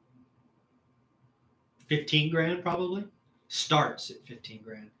 15 grand probably. Starts at 15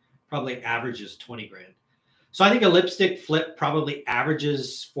 grand. Probably averages 20 grand. So I think a lipstick flip probably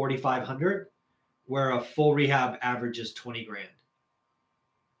averages 4,500, where a full rehab averages 20 grand.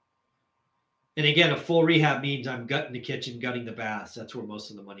 And again, a full rehab means I'm gutting the kitchen, gutting the baths. That's where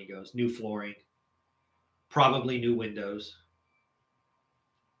most of the money goes. New flooring, probably new windows.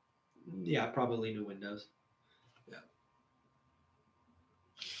 Yeah, probably new windows. Yeah.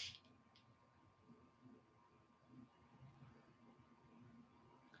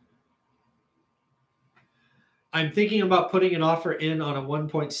 I'm thinking about putting an offer in on a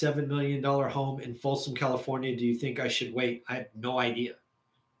 $1.7 million home in Folsom, California. Do you think I should wait? I have no idea.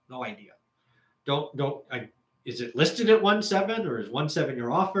 No idea. Don't. Is it listed at 1.7 or is 1.7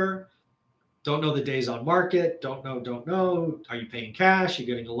 your offer? Don't know the days on market. Don't know. Are you paying cash? Are you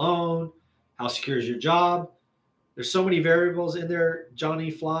getting a loan? How secure is your job? There's so many variables in there,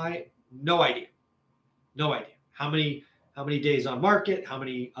 Johnny Fly. No idea. No idea. How many days on market? How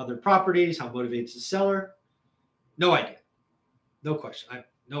many other properties? How motivates the seller? No idea. No question. I have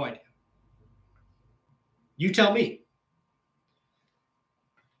no idea. You tell me.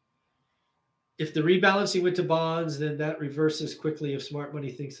 If the rebalancing went to bonds, then that reverses quickly if smart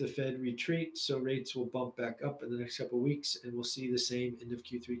money thinks the Fed retreats. So rates will bump back up in the next couple of weeks and we'll see the same end of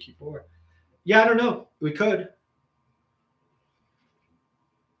Q3, Q4. Yeah, I don't know. We could.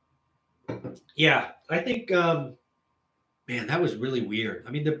 Yeah, I think Man, that was really weird.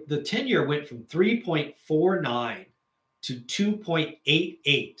 I mean, the 10-year went from 3.49 to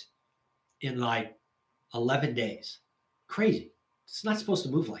 2.88 in like 11 days. Crazy. It's not supposed to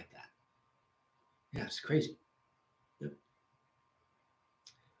move like that. Yeah, it's crazy. Yep.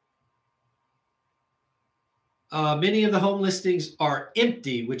 Many of the home listings are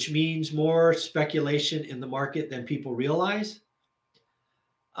empty, which means more speculation in the market than people realize.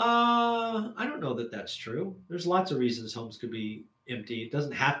 I don't know that that's true. There's lots of reasons homes could be empty. It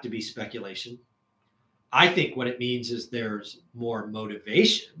doesn't have to be speculation. I think what it means is there's more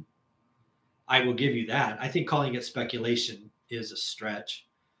motivation. I will give you that. I think calling it speculation is a stretch.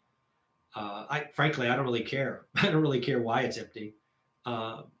 I frankly, I don't really care. I don't really care why it's empty.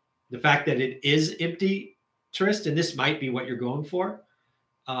 Uh, the fact that it is empty, Trist, and this might be what you're going for.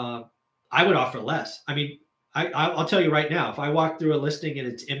 Uh, I would offer less. I mean, I'll tell you right now, if I walk through a listing and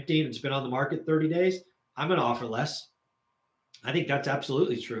it's empty and it's been on the market 30 days, I'm going to offer less. I think that's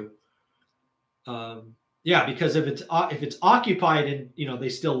absolutely true. Yeah, because if it's occupied and they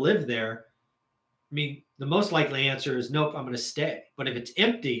still live there, I mean, the most likely answer is nope, I'm going to stay. But if it's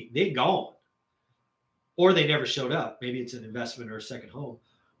empty, they're gone, or they never showed up. Maybe it's an investment or a second home.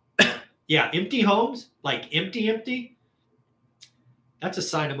 Yeah, empty homes, like empty. That's a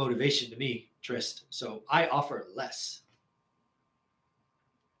sign of motivation to me, Trist. So I offer less.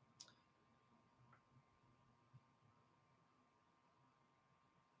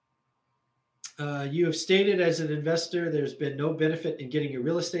 You have stated as an investor there's been no benefit in getting a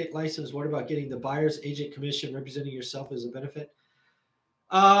real estate license. What about getting the buyer's agent commission representing yourself as a benefit?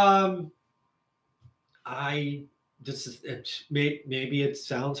 I just maybe it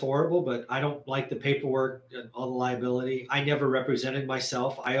sounds horrible, but I don't like the paperwork and all the liability. I never represented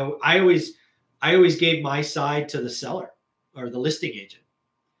myself. I always gave my side to the seller or the listing agent.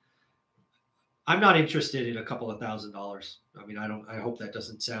 I'm not interested in a couple of $1,000s. I mean, I hope that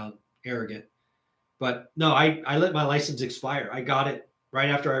doesn't sound arrogant, but no, I let my license expire. I got it right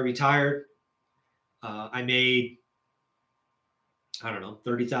after I retired. I made, I don't know,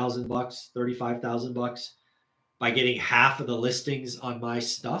 $30,000, $35,000 by getting half of the listings on my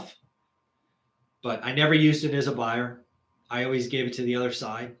stuff. But I never used it as a buyer. I always gave it to the other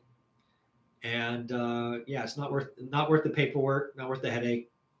side. And yeah, it's not worth the paperwork, not worth the headache.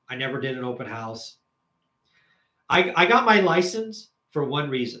 I never did an open house. I got my license for one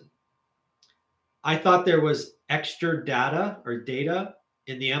reason. I thought there was extra data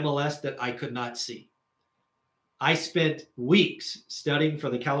in the MLS that I could not see. I spent weeks studying for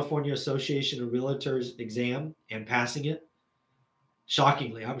the California Association of Realtors exam and passing it.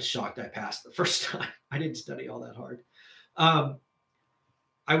 Shockingly, I was shocked I passed the first time. I didn't study all that hard.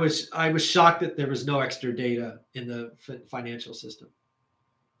 I was shocked that there was no extra data in the financial system.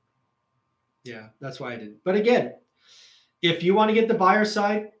 Yeah, that's why I didn't. But again, if you want to get the buyer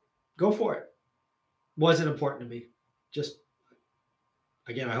side, go for it. Wasn't important to me. Just,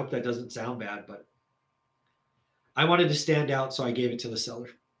 again, I hope that doesn't sound bad, but I wanted to stand out, so I gave it to the seller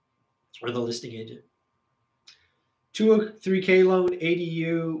or the listing agent. 203K loan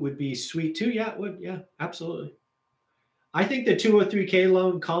ADU would be sweet too. Yeah, it would. Yeah, absolutely. I think the 203K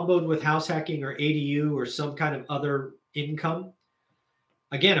loan comboed with house hacking or ADU or some kind of other income.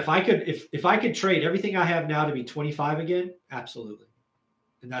 Again, if I could trade everything I have now to be 25 again, absolutely.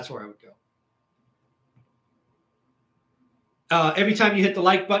 And that's where I would go. Every time you hit the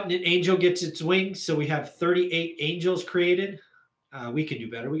like button, an angel gets its wings. So we have 38 angels created. We can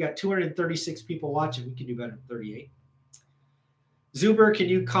do better. We got 236 people watching. We can do better than 38. Zuber, can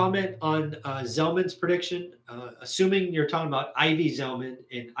you comment on Zelman's prediction? Assuming you're talking about Ivy Zelman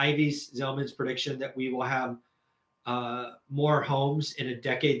and Zelman's prediction that we will have more homes in a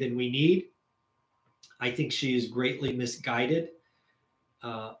decade than we need. I think she is greatly misguided.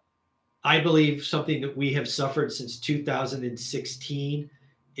 I believe something that we have suffered since 2016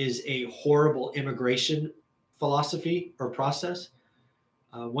 is a horrible immigration philosophy or process.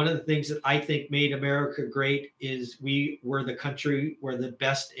 One of the things that I think made America great is we were the country where the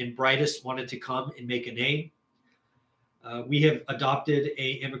best and brightest wanted to come and make a name. We have adopted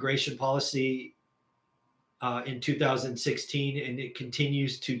an immigration policy in 2016, and it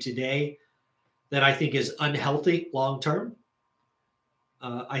continues to today, that I think is unhealthy long term.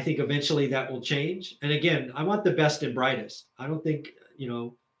 I think eventually that will change. And again, I want the best and brightest. I don't think,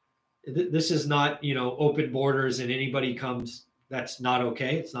 this is not, open borders and anybody comes. That's not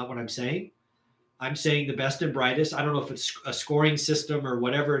okay. It's not what I'm saying. I'm saying the best and brightest. I don't know if it's a scoring system or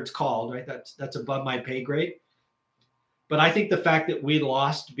whatever it's called, right? That's above my pay grade. But I think the fact that we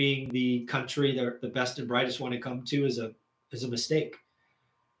lost being the country that the best and brightest want to come to is a mistake.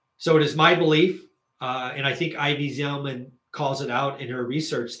 So it is my belief, and I think Ivy Zelman calls it out in her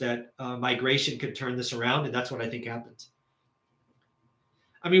research that migration could turn this around, and that's what I think happens.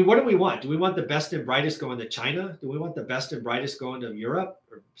 I mean, what do we want? Do we want the best and brightest going to China? Do we want the best and brightest going to Europe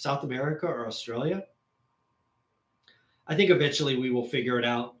or South America or Australia? I think eventually we will figure it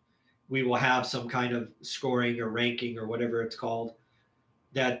out. We will have some kind of scoring or ranking or whatever it's called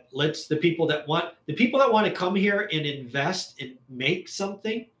that lets the people that want to come here and invest and make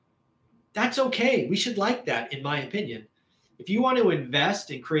something. That's okay. We should like that, in my opinion. If you want to invest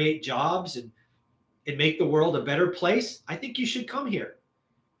and create jobs and make the world a better place, I think you should come here.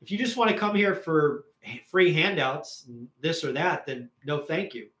 If you just want to come here for free handouts, this or that, then no,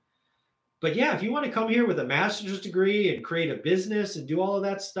 thank you. But yeah, if you want to come here with a master's degree and create a business and do all of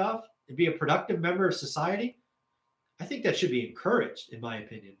that stuff and be a productive member of society, I think that should be encouraged, in my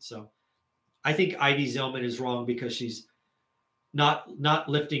opinion. So I think Ivy Zellman is wrong because she's not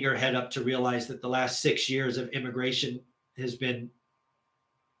lifting her head up to realize that the last 6 years of immigration has been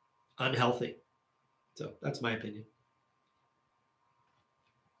unhealthy. So that's my opinion.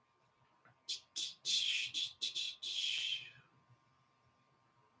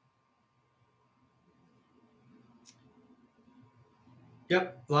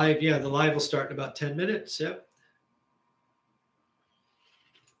 Yep, live. Yeah, the live will start in about 10 minutes. Yep.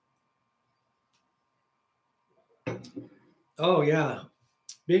 Oh yeah,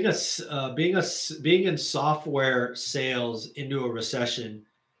 being in software sales into a recession,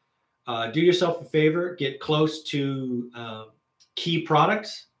 do yourself a favor, get close to key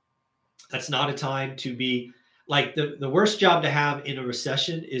products. That's not a time to be like the worst job to have in a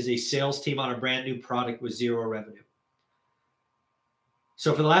recession is a sales team on a brand new product with zero revenue.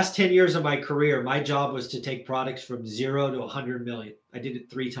 So for the last 10 years of my career, my job was to take products from 0 to 100 million. I did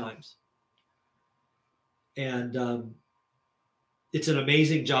it 3 times. And it's an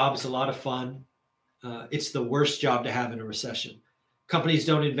amazing job. It's a lot of fun. It's the worst job to have in a recession. Companies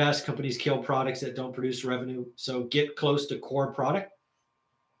don't invest. Companies kill products that don't produce revenue. So get close to core product.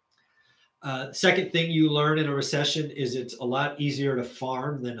 Second thing you learn in a recession is it's a lot easier to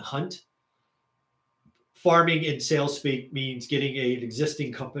farm than hunt. Farming in sales speak means getting an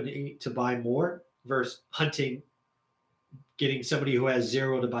existing company to buy more versus hunting, getting somebody who has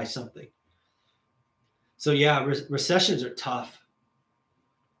 0 to buy something. So yeah, recessions are tough.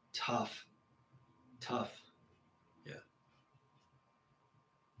 Tough. Yeah.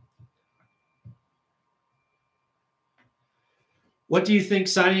 What do you think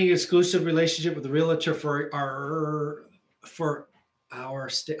signing an exclusive relationship with a realtor for our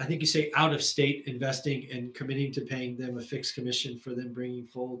state? I think you say out of state investing and committing to paying them a fixed commission for them bringing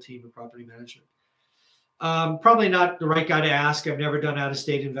full team of property management. Probably not the right guy to ask. I've never done out of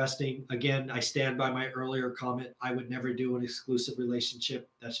state investing. Again, I stand by my earlier comment. I would never do an exclusive relationship.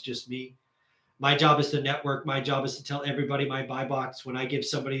 That's just me. My job is to network. My job is to tell everybody my buy box. When I give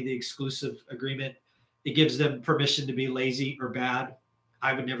somebody the exclusive agreement, it gives them permission to be lazy or bad.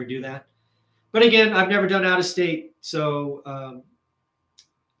 I would never do that. But again, I've never done out of state. So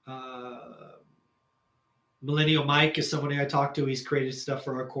Millennial Mike is somebody I talked to. He's created stuff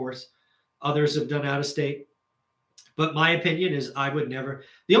for our course. Others have done out of state. But my opinion is I would never.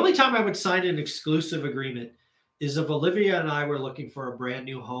 The only time I would sign an exclusive agreement is if Olivia and I were looking for a brand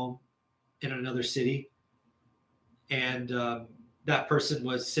new home in another city. And that person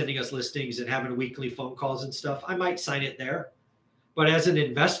was sending us listings and having weekly phone calls and stuff. I might sign it there. But as an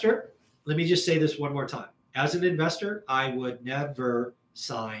investor, let me just say this one more time. As an investor, I would never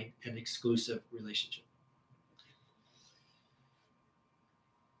sign an exclusive relationship.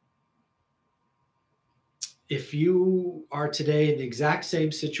 If you are today in the exact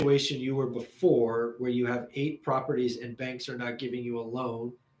same situation you were before, where you have 8 properties and banks are not giving you a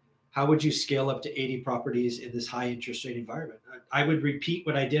loan, how would you scale up to 80 properties in this high interest rate environment? I would repeat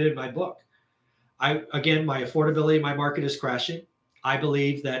what I did in my book. Again, my affordability, my market is crashing. I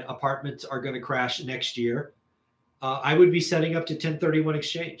believe that apartments are going to crash next year. I would be setting up to 1031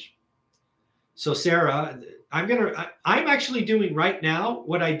 exchange. So Sarah, I'm actually doing right now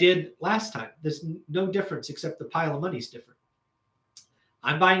what I did last time. There's no difference except the pile of money is different.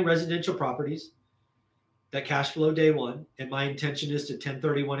 I'm buying residential properties that cash flow day one, and my intention is to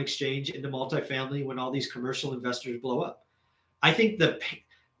 1031 exchange into multifamily when all these commercial investors blow up. I think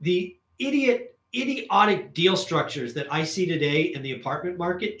the idiotic deal structures that I see today in the apartment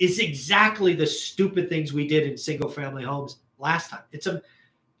market is exactly the stupid things we did in single family homes last time.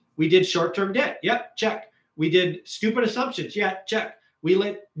 We did short-term debt. Yep, check. We did stupid assumptions. Yeah, check. We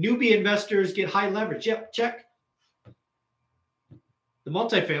let newbie investors get high leverage. Yep, check. The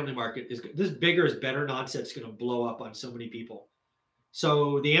multifamily market is this bigger is better nonsense going to blow up on so many people.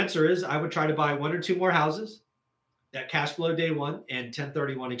 So the answer is I would try to buy 1 or 2 more houses, That cash flow day one and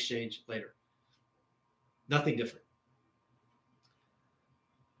 1031 exchange later. Nothing different.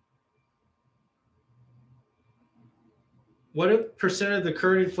 What percent of the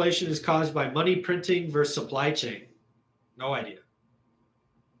current inflation is caused by money printing versus supply chain? No idea.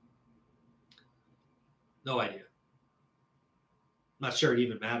 No idea. Not sure it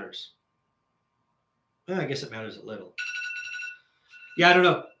even matters. I guess it matters a little. Yeah, I don't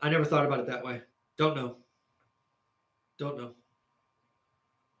know. I never thought about it that way. Don't know. Don't know.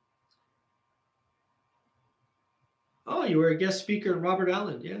 Oh, you were a guest speaker in Robert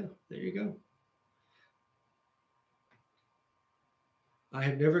Allen. Yeah, there you go. I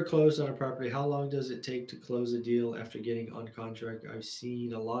have never closed on a property. How long does it take to close a deal after getting on contract? I've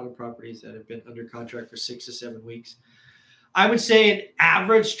seen a lot of properties that have been under contract for 6 to 7 weeks. I would say an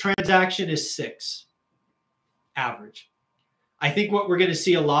average transaction is 6. Average. I think what we're going to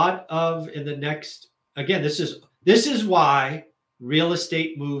see a lot of in the next, again, this is why real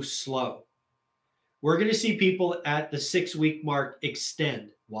estate moves slow. We're going to see people at the 6-week mark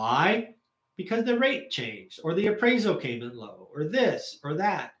extend. Why? Because the rate changed or the appraisal came in low or this or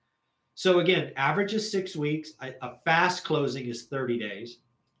that. So again, average is 6 weeks. A fast closing is 30 days.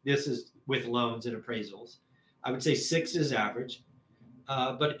 This is with loans and appraisals. I would say 6 is average.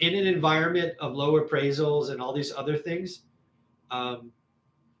 But in an environment of low appraisals and all these other things, yeah,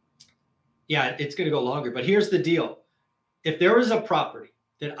 it's going to go longer. But here's the deal. If there was a property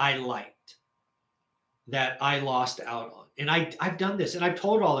that I liked, that I lost out on, and I've done this, and I've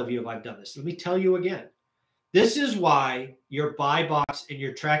told all of you if I've done this. Let me tell you again. This is why your buy box and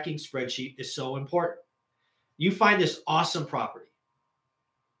your tracking spreadsheet is so important. You find this awesome property.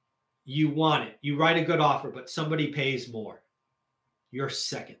 You want it. You write a good offer, but somebody pays more. You're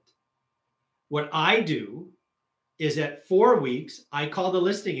second. What I do is at 4 weeks, I call the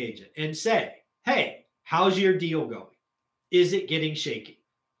listing agent and say, hey, how's your deal going? Is it getting shaky?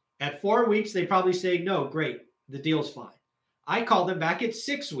 At 4 weeks, they probably say, no, great. The deal's fine. I call them back at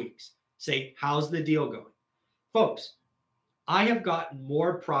 6 weeks, say, how's the deal going? Folks, I have gotten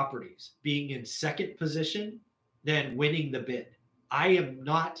more properties being in second position than winning the bid. I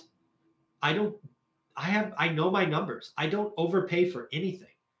know my numbers. I don't overpay for anything.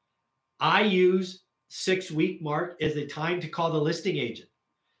 I use 6-week mark as the time to call the listing agent.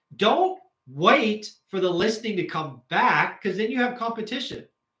 Don't wait for the listing to come back because then you have competition.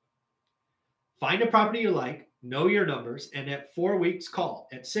 Find a property you like, know your numbers, and at 4 weeks call,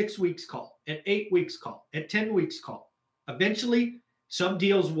 at 6 weeks call, at 8 weeks call, at 10 weeks call. Eventually, some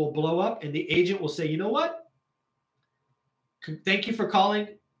deals will blow up and the agent will say, you know what? Thank you for calling.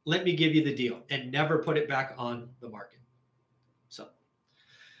 Let me give you the deal, and never put it back on the market. So,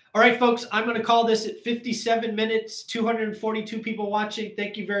 all right, folks, I'm going to call this at 57 minutes, 242 people watching.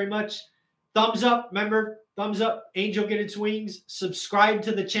 Thank you very much. Thumbs up. Remember, thumbs up. Angel get its wings. Subscribe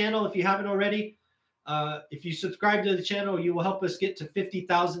to the channel if you haven't already. If you subscribe to the channel, you will help us get to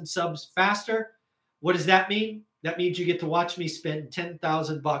 50,000 subs faster. What does that mean? That means you get to watch me spend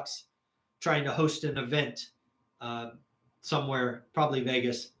 $10,000 trying to host an event somewhere, probably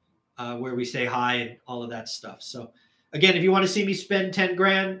Vegas, where we say hi and all of that stuff. So again, if you want to see me spend 10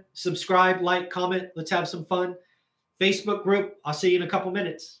 grand, subscribe, like, comment. Let's have some fun. Facebook group. I'll see you in a couple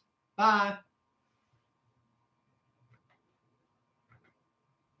minutes. Bye.